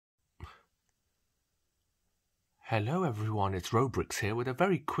Hello everyone, it's Brix here with a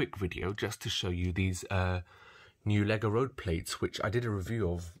very quick video just to show you these new Lego road plates, which I did a review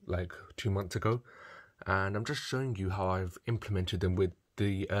of like 2 months ago, and I'm just showing you how I've implemented them with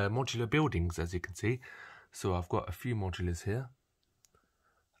the modular buildings, as you can see. So I've got a few modulars here,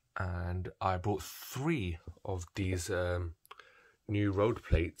 and I bought 3 of these new road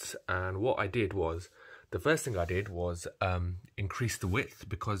plates, and what I did was, the first thing I did was increase the width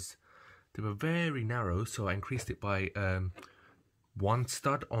because they were very narrow, so I increased it by 1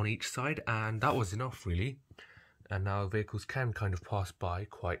 stud on each side, and that was enough really. And now vehicles can kind of pass by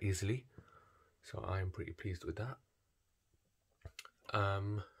quite easily, so I am pretty pleased with that.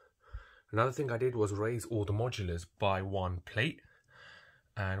 Another thing I did was raise all the modulars by 1 plate,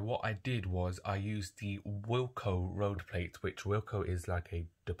 and what I did was I used the Wilko road plate, which Wilko is like a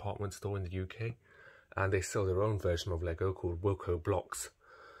department store in the UK, and they sell their own version of Lego called Wilko Blocks.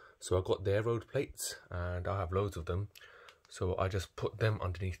 So I got their road plates, and I have loads of them. So I just put them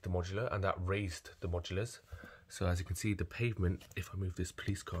underneath the modular, and that raised the modulars. So as you can see, the pavement, if I move this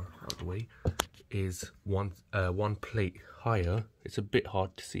police car out of the way, is one plate higher. It's a bit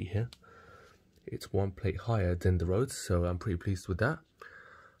hard to see here. It's 1 plate higher than the roads, so I'm pretty pleased with that.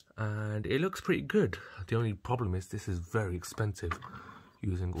 And it looks pretty good. The only problem is this is very expensive,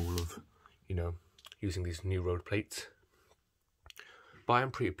 using all of, using these new road plates. But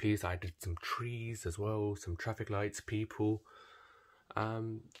I'm pretty pleased. I did some trees as well, some traffic lights, people.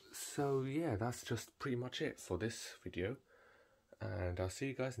 So yeah, that's just pretty much it for this video. And I'll see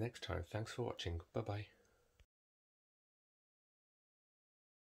you guys next time. Thanks for watching. Bye bye.